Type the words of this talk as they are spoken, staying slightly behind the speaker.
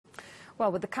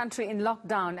Well, with the country in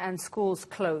lockdown and schools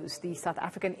closed, the South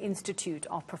African Institute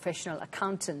of Professional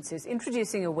Accountants is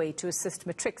introducing a way to assist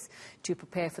matrics to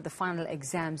prepare for the final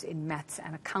exams in maths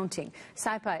and accounting.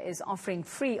 SAIPA is offering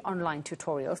free online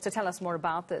tutorials. To tell us more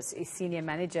about this is Senior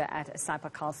Manager at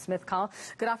SAIPA, Karl Smith. Karl,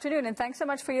 good afternoon and thanks so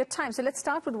much for your time. So let's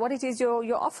start with what it is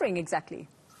you're offering exactly.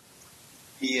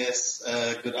 Yes,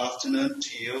 good afternoon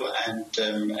to you and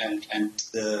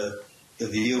the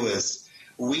viewers.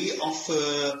 We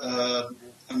offer,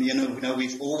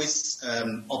 we've always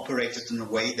operated in a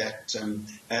way that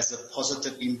has a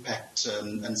positive impact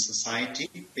on society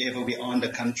wherever we are in the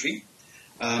country.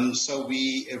 So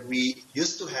we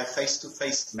used to have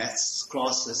face-to-face maths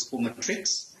classes for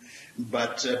matrics,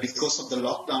 but because of the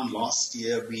lockdown last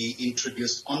year, we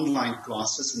introduced online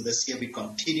classes, and this year we're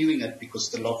continuing it because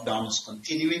the lockdown is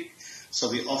continuing. So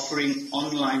we're offering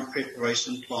online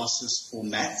preparation classes for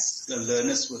maths, the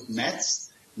learners with maths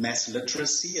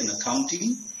literacy and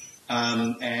accounting,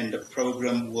 and the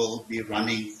program will be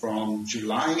running from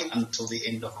July until the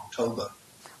end of October.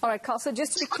 All right, Karl, so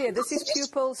just to be clear, this is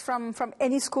pupils from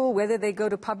any school, whether they go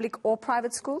to public or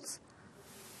private schools?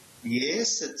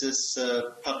 Yes, it is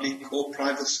public or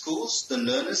private schools. The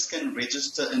learners can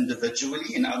register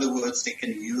individually. In other words, they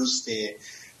can use the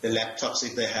laptops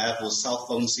if they have or cell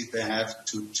phones if they have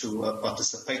to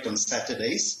participate on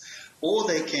Saturdays. Or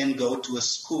they can go to a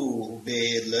school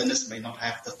where learners may not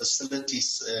have the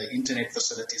facilities, internet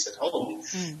facilities at home.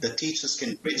 The teachers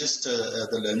can register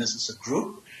the learners as a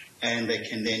group, and they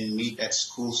can then meet at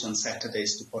schools on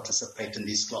Saturdays to participate in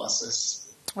these classes.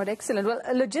 Well, excellent. Well,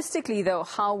 logistically, though,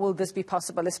 how will this be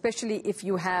possible, especially if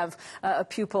you have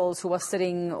pupils who are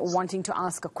sitting wanting to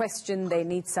ask a question, they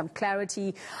need some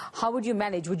clarity? How would you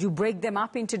manage? Would you break them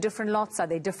up into different lots? Are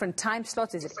they different time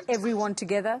slots? Is it everyone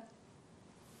together?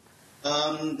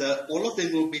 All of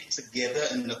them will be together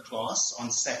in the class on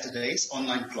Saturdays,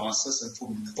 online classes, and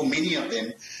for many of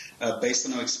them, based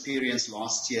on our experience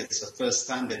last year, it's the first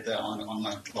time that they're on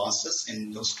online classes,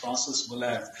 and those classes will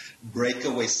have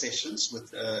breakaway sessions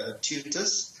with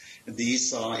tutors.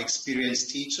 These are experienced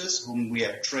teachers whom we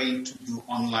have trained to do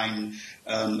online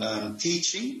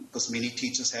teaching, because many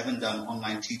teachers haven't done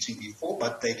online teaching before,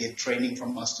 but they get training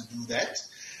from us to do that.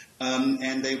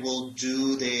 And they will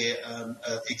do their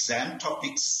exam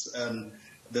topics.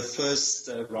 The first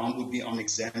round will be on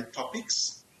exam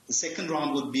topics. The second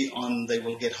round would be on, they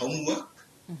will get homework,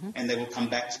 and they will come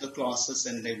back to the classes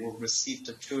and they will receive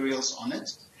tutorials on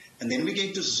it. And then we're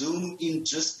going to zoom in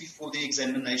just before the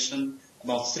examination,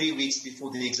 about 3 weeks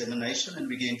before the examination, and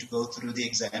we're going to go through the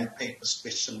exam papers,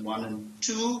 question 1 and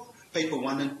 2, paper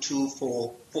 1 and 2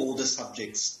 for all the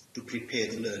subjects to prepare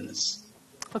the learners.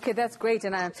 Okay, that's great,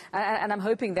 and I'm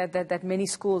hoping that many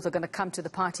schools are going to come to the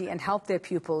party and help their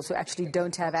pupils who actually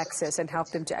don't have access and help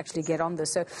them to actually get on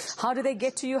this. So how do they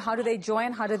get to you? How do they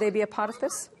join? How do they be a part of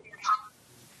this?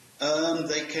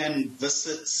 They can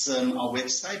visit our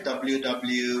website,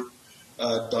 www.S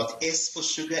for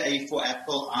sugar, A for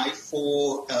apple, I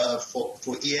for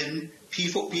Ian, P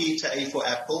for Peter, A for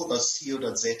apple,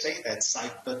 .co.za, that's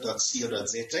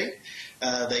SAIPA.co.za.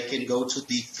 They can go to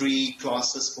the free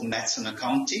classes for maths and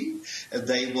accounting.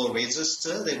 They will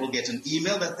register, they will get an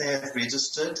email that they have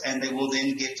registered, and they will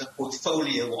then get a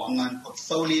portfolio, online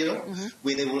portfolio,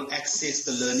 where they will access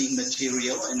the learning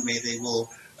material and where they will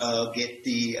get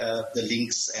the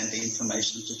links and the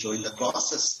information to join the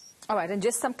classes. All right, and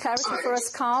just some clarity for us,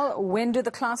 Karl. When do the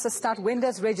classes start? When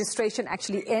does registration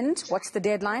actually end? What's the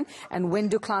deadline? And when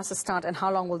do classes start, and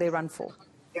how long will they run for?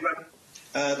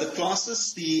 The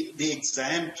classes, the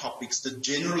exam topics, the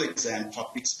general exam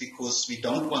topics, because we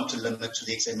don't want to limit to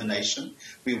the examination.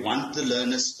 We want the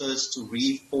learners first to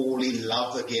fall in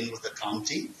love again with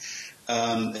accounting.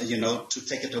 To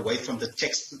take it away from the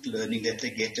textbook learning that they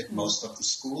get at most of the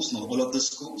schools, not all of the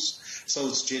schools. So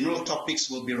its general topics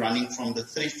will be running from the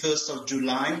 31st of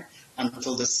July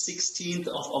until the 16th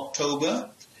of October.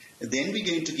 Then we're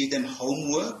going to give them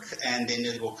homework, and then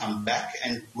they will come back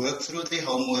and work through their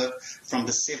homework from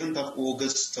the 7th of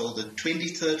August till the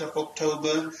 23rd of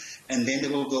October, and then they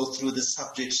will go through the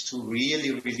subjects to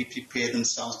really prepare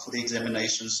themselves for the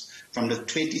examinations from the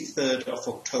 23rd of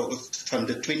October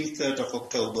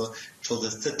till the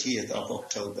 30th of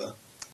October.